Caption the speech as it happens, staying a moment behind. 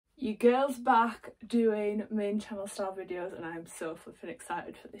Your girl's back doing main channel style videos and I'm so flipping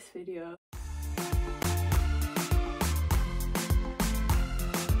excited for this video.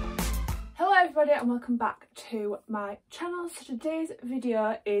 Hello everybody and welcome back to my channel. So today's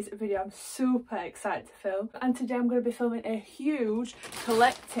video is a video I'm super excited to film, and today I'm going to be filming a huge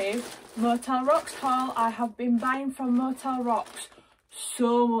collective Motel Rocks haul. I have been buying from Motel Rocks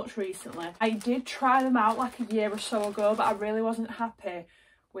so much recently. I did try them out like a year or so ago, but I really wasn't happy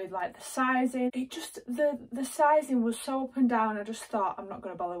with like the sizing. It just, the sizing was so up and down. I just thought I'm not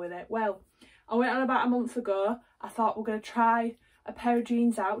going to bother with it. Well, I went on about a month ago. I thought we're going to try a pair of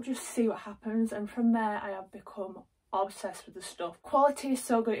jeans out, just see what happens, and from there I have become obsessed with the stuff. Quality is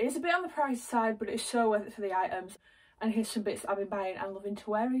so good. It is a bit on the pricey side, but it's so worth it for the items. And here's some bits I've been buying and loving to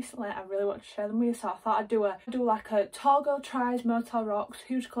wear recently. I really want to share them with you, so I thought I'd do like a tall girl tries Motel Rocks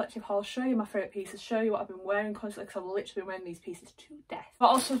huge collective haul, show you my favourite pieces, show you what I've been wearing constantly, because I've literally been wearing these pieces to death. But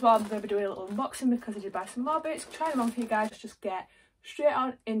also as well, I'm going to be doing a little unboxing because I did buy some more bits, try them on for you guys, just get straight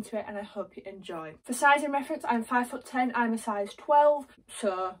on into it, and I hope you enjoy. For sizing reference, I'm 5'10", I'm a size 12,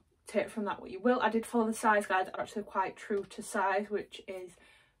 so take from that what you will. I did follow the size guides, are actually quite true to size, which is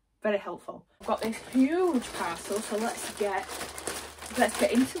very helpful. I've got this huge parcel, so let's get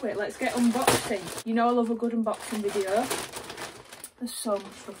into it. Let's get unboxing. You know I love a good unboxing video. There's so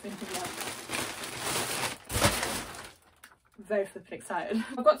much stuff in here. Very flipping excited.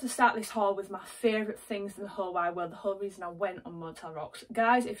 I've got to start this haul with my favourite things in the whole wide world, the whole reason I went on Motel Rocks.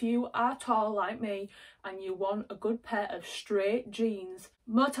 Guys, if you are tall like me and you want a good pair of straight jeans,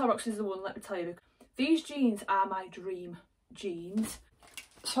 Motel Rocks is the one, let me tell you. These jeans are my dream jeans.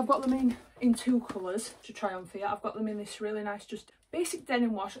 So I've got them in two colours to try on for you. I've got them in this really nice just basic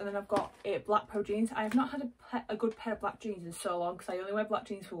denim wash, and then I've got a black pair of jeans. I have not had a good pair of black jeans in so long because I only wear black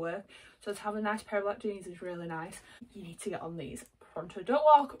jeans for work, so to have a nice pair of black jeans is really nice. You need to get on these pronto. Don't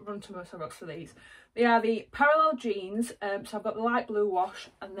walk, run to Motel Rocks for these. They are the parallel jeans, so I've got the light blue wash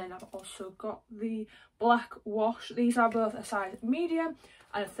and then I've also got the black wash. These are both a size medium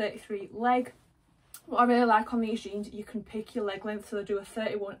and a 33 leg. What I really like on these jeans, you can pick your leg length, so they do a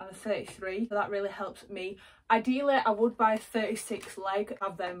 31 and a 33, so that really helps me. Ideally I would buy a 36 leg,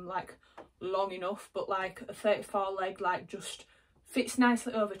 have them like long enough, but like a 34 leg like just fits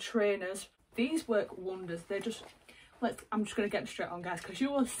nicely over trainers. These work wonders. They're just, I'm just going to get them straight on guys, because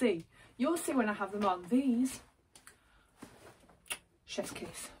you'll see when I have them on. These, chef's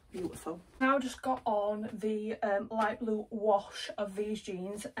kiss, beautiful. Now I just got on the light blue wash of these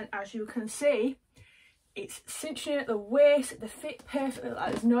jeans, and as you can see, it's cinching at the waist, they fit perfectly,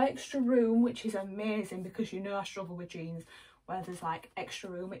 like there's no extra room, which is amazing because you know I struggle with jeans where there's like extra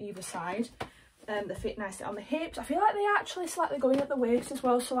room at either side. They fit nicely on the hips. I feel like they actually slightly going at the waist as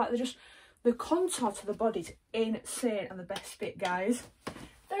well, so like the contour to the body's insane. And the best bit guys,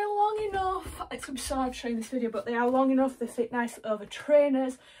 they're long enough, it's gonna be so hard showing this video, but they are long enough, they fit nicely over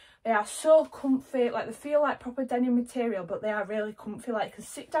trainers. They are so comfy, like they feel like proper denim material, but they are really comfy, like you can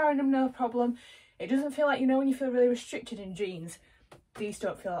sit down in them no problem. It doesn't feel like, you know, when you feel really restricted in jeans, these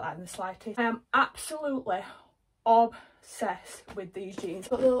don't feel like that in the slightest. I am absolutely obsessed with these jeans.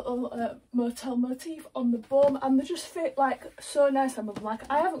 Got the little motel motif on the bum, and they just fit like so nice on them. Like,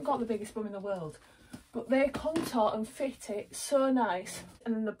 I haven't got the biggest bum in the world, but they contour and fit it so nice.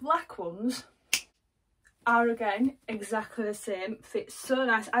 And then the black ones are again exactly the same, fit so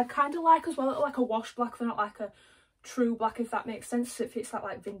nice. I kind of like as well like a wash black, they're not like a true black, if that makes sense. So it fits that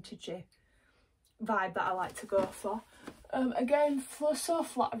like vintagey vibe that I like to go for. Again, so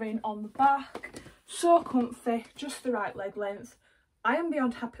flattering on the back, so comfy, just the right leg length. I am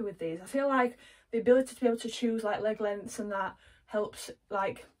beyond happy with these. I feel like the ability to be able to choose like leg lengths and that helps,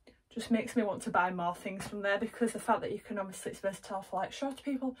 like just makes me want to buy more things from there, because the fact that you can obviously, it's versatile for like shorter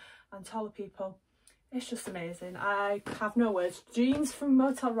people and taller people, it's just amazing. I have no words. Jeans from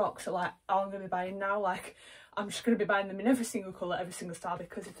Motel Rocks are like all I'm going to be buying now. Like, I'm just going to be buying them in every single colour, every single style,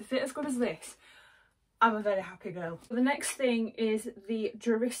 because if they fit as good as this, I'm a very happy girl. The next thing is the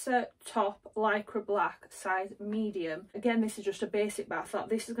Jerissa top lycra black size medium. Again, this is just a basic, but I thought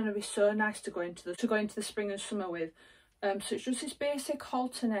this is going to be so nice to go into the spring and summer with. So it's just this basic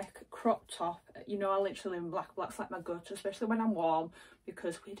halter neck crop top. You know, I literally live in black. Black's like my go-to, especially when I'm warm,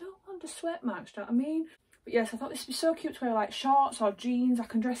 because we don't want to sweat marks, do you know what I mean? But yes, I thought this would be so cute to wear like shorts or jeans. I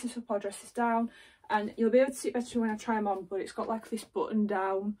can dress this up or dress this down, and you'll be able to see it better when I try them on, but it's got like this button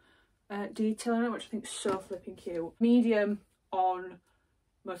down detail on it, which I think is so flipping cute. Medium on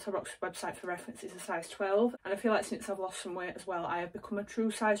Motel Rocks website for reference is a size 12, and I feel like since I've lost some weight as well, I have become a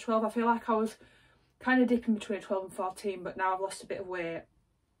true size 12. I feel like I was kind of dipping between a 12 and 14, but now I've lost a bit of weight,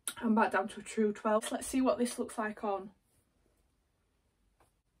 I'm back down to a true 12. So let's see what this looks like on.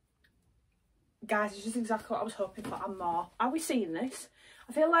 guys, it's just exactly what I was hoping for and more. Are we seeing this?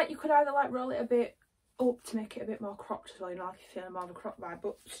 I feel like you could either like roll it a bit up to make it a bit more cropped as well, you know, like if you're feeling more of a crop vibe,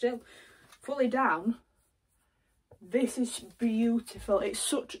 but still fully down. This is beautiful. It's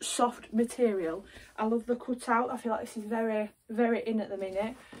such soft material. I love the cutout. I feel like this is very, very in at the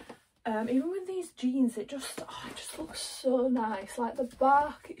minute. Even with these jeans, it just looks so nice. Like the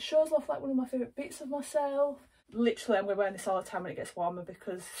back, it shows off like one of my favourite bits of myself. Literally, I'm going to wear this all the time when it gets warmer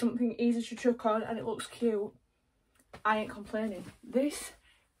because something easy to chuck on and it looks cute. I ain't complaining. This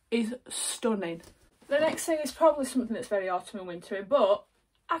is stunning. The next thing is probably something that's very autumn and wintry, but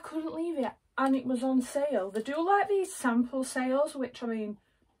I couldn't leave it and it was on sale. They do like these sample sales, which I mean,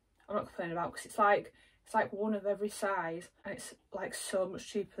 I'm not complaining about because it's like one of every size and it's like so much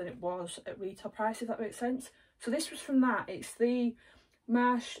cheaper than it was at retail price, if that makes sense. So this was from that. It's the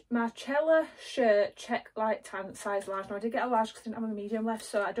Marcella shirt, check light tan, size large. Now I did get a large because I didn't have a medium left,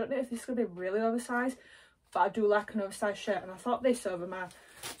 so I don't know if this is going to be really oversized, but I do like an oversized shirt, and I thought this over my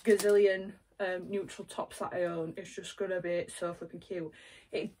gazillion neutral tops that I own is just going to be so flipping cute.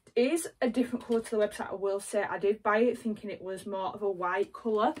 It is a different colour to the website, I will say. I did buy it thinking it was more of a white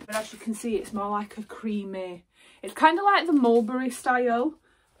colour, but as you can see it's more like a creamy, it's kind of like the Mulberry style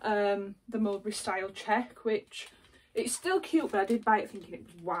check, which it's still cute, but I did buy it thinking it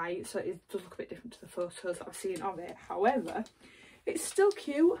was white, so it does look a bit different to the photos that I've seen of it. However, it's still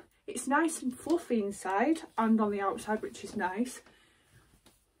cute. It's nice and fluffy inside and on the outside, which is nice.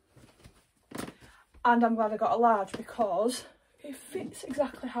 And I'm glad I got a large because it fits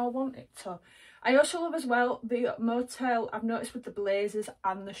exactly how I want it to. I also love as well the MOTEL. I've noticed with the blazers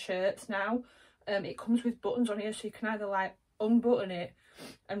and the shirts now, it comes with buttons on here, so you can either like unbutton it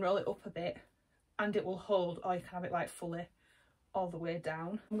and roll it up a bit and it will hold, or you can have it like fully all the way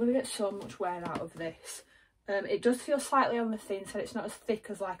down. I'm going to get so much wear out of this. It does feel slightly on the thin side. It's not as thick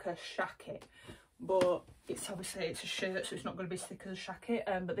as like a shacket, but it's obviously it's a shirt, so it's not going to be as thick as a shacket.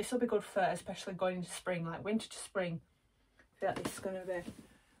 But this will be good for especially going into spring, like winter to spring. I feel like this is going to be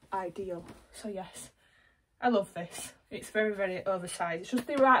ideal. So yes, I love this. It's very, very oversized. It's just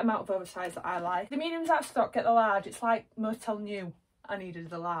the right amount of oversized that I like. The medium's out of stock, get the large. It's like MOTEL new. I needed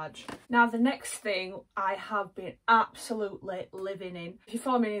the large. Now the next thing I have been absolutely living in. If you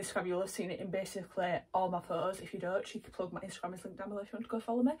follow me on Instagram, you'll have seen it in basically all my photos. If you don't, cheeky plug, my Instagram is linked down below if you want to go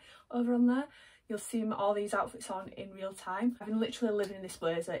follow me over on there. You'll see all these outfits on in real time. I've been literally living in this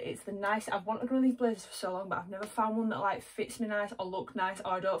blazer. It's the nice, I've wanted one of these blazers for so long, but I've never found one that like fits me nice or look nice,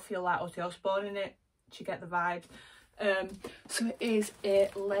 or I don't feel like Ozzy Osbourne in it. Do you get the vibes? So it is a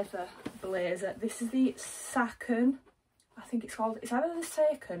leather blazer. This is the Saken. I think it's called, it's either the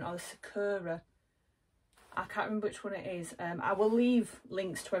Saken or the Sakura. I can't remember which one it is. I will leave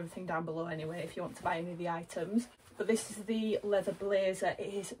links to everything down below anyway if you want to buy any of the items. But this is the leather blazer.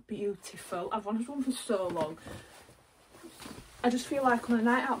 It is beautiful. I've wanted one for so long. I just feel like on a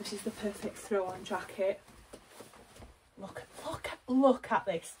night out this is the perfect throw-on jacket. Look at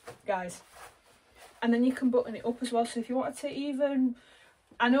this, guys. And then you can button it up as well. So if you wanted to even,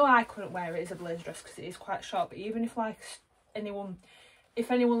 I know I couldn't wear it as a blazer dress because it is quite short, but even if like anyone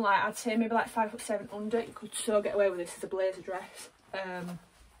like, I'd say maybe like 5'7" under, you could so get away with this as a blazer dress.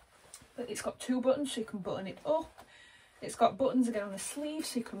 But it's got two buttons, so you can button it up. It's got buttons again on the sleeve,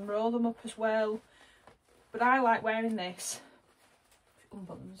 so you can roll them up as well. But I like wearing this.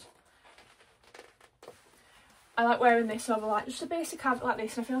 Unbuttons. I like wearing this over like just a basic outfit like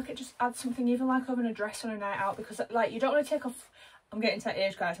this, and I feel like it just adds something, even like over a dress on a night out, because like you don't want to take off. I'm getting to that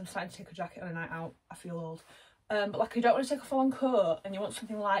age, guys. I'm starting to take a jacket on a night out. I feel old. But like you don't want to take a full-on coat, and you want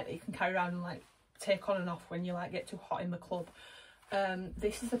something light that you can carry around and like take on and off when you like get too hot in the club.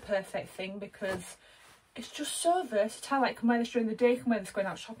 This is the perfect thing because it's just so versatile. Like you can wear this during the day, you can wear this going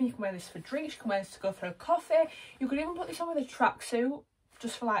out shopping, you can wear this for drinks, you can wear this to go for a coffee. You could even put this on with a tracksuit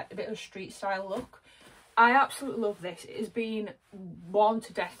just for like a bit of a street style look. I absolutely love this. It has been worn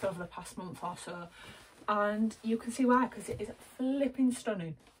to death over the past month or so, and you can see why, because it is flipping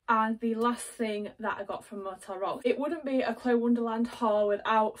stunning. And the last thing that I got from Motel Rock, it wouldn't be a Claire Wonderland haul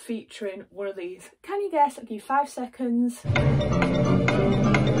without featuring one of these. Can you guess? I'll give you 5 seconds.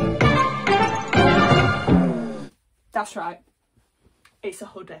 That's right, it's a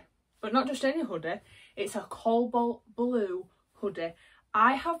hoodie, but not just any hoodie, it's a cobalt blue hoodie.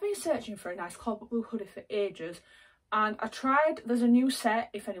 I have been searching for a nice cobalt blue hoodie for ages, and I tried, there's a new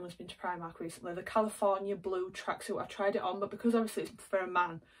set, if anyone's been to Primark recently, the California blue tracksuit. I tried it on, but because obviously it's for a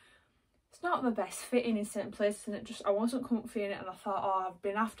man, it's not the best fitting in certain places, and I wasn't comfy in it, and I thought, oh, I've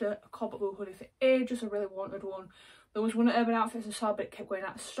been after a cobalt blue hoodie for ages, I really wanted one. There was one at Urban Outfitters I saw, but it kept going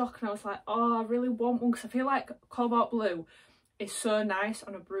out of stock, and I was like, oh, I really want one, because I feel like cobalt blue is so nice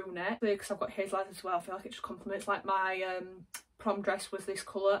on a brunette, because I've got hazel eyes as well. I feel like it just complements, like my prom dress was this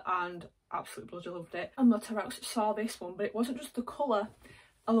colour and absolutely bloody loved it. And MOTEL saw this one, but it wasn't just the colour,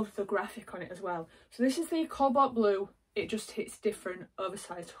 I loved the graphic on it as well. So this is the cobalt blue, it just hits different,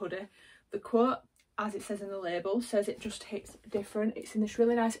 oversized hoodie. The quote, as it says in the label, says it just hits different. It's in this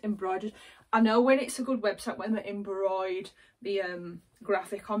really nice embroidered. I know when it's a good website when they embroider the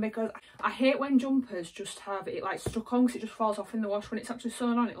graphic on, because I hate when jumpers just have it like stuck on because it just falls off in the wash. When it's actually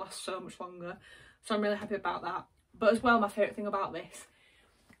sewn on, it lasts so much longer. So I'm really happy about that. But as well, my favourite thing about this,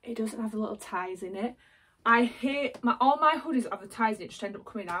 it doesn't have the little ties in it. I hate all my hoodies that have the ties in it just end up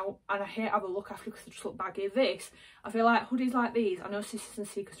coming out, and I hate how they look after because they just look baggy. This, I feel like hoodies like these, I know Sisters and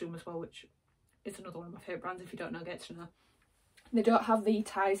Seekers do them as well, which is another one of my favourite brands. If you don't know, get to know. They don't have the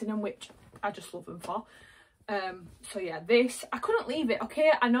ties in them, which I just love them for. So yeah, this, I couldn't leave it.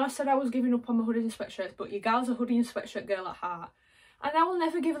 Okay, I know I said I was giving up on my hoodies and sweatshirts, but your gal's a hoodie and sweatshirt girl at heart, and I will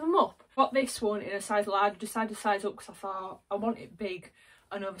never give them up. Got this one in a size large, decided to size up because I thought I want it big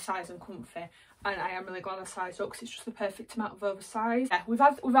and oversized and comfy, and I am really glad I sized up because it's just the perfect amount of oversize. Yeah, we've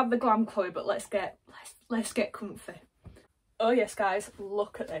had the glam Chloe, but let's get comfy. Oh yes guys,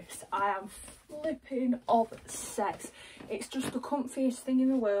 look at this. I am flipping obsessed. It's just the comfiest thing in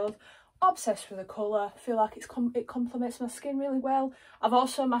the world. Obsessed with the colour. I feel like it complements my skin really well. I've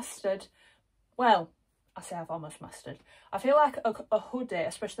also mastered, well, I say I've almost mastered. I feel like a hoodie,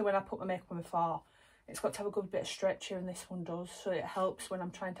 especially when I put my makeup on before, it's got to have a good bit of stretch here, and this one does, so it helps when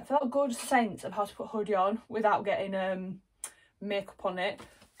I'm trying to. I feel like a good sense of how to put a hoodie on without getting makeup on it.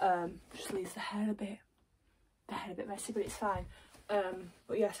 Just leaves the hair a bit messy, but it's fine.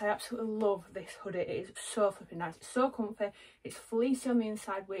 But yes, I absolutely love this hoodie. It is so flipping nice. It's so comfy. It's fleecy on the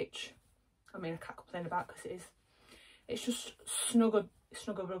inside, which I mean I can't complain about because it's just snuggled.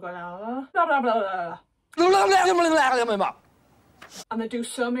 And they do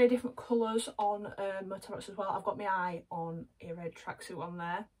so many different colours on MOTEL as well. I've got my eye on a red tracksuit on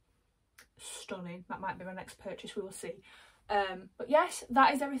there. Stunning. That might be my next purchase, we will see. But yes,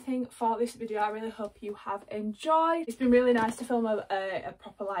 that is everything for this video. I really hope you have enjoyed. It's been really nice to film a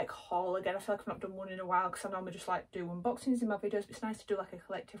proper like haul again. I feel like I've not done one in a while because I normally just like do unboxings in my videos, but it's nice to do like a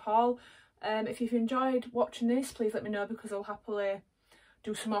collective haul. If you've enjoyed watching this, please let me know, because I'll happily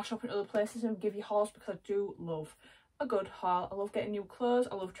do some more shopping at other places and give you hauls, because I do love a good haul. I love getting new clothes,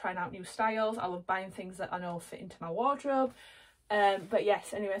 I love trying out new styles, I love buying things that I know fit into my wardrobe. But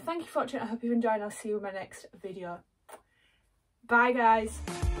yes, anyway, thank you for watching. I hope you've enjoyed, and I'll see you in my next video. Bye guys.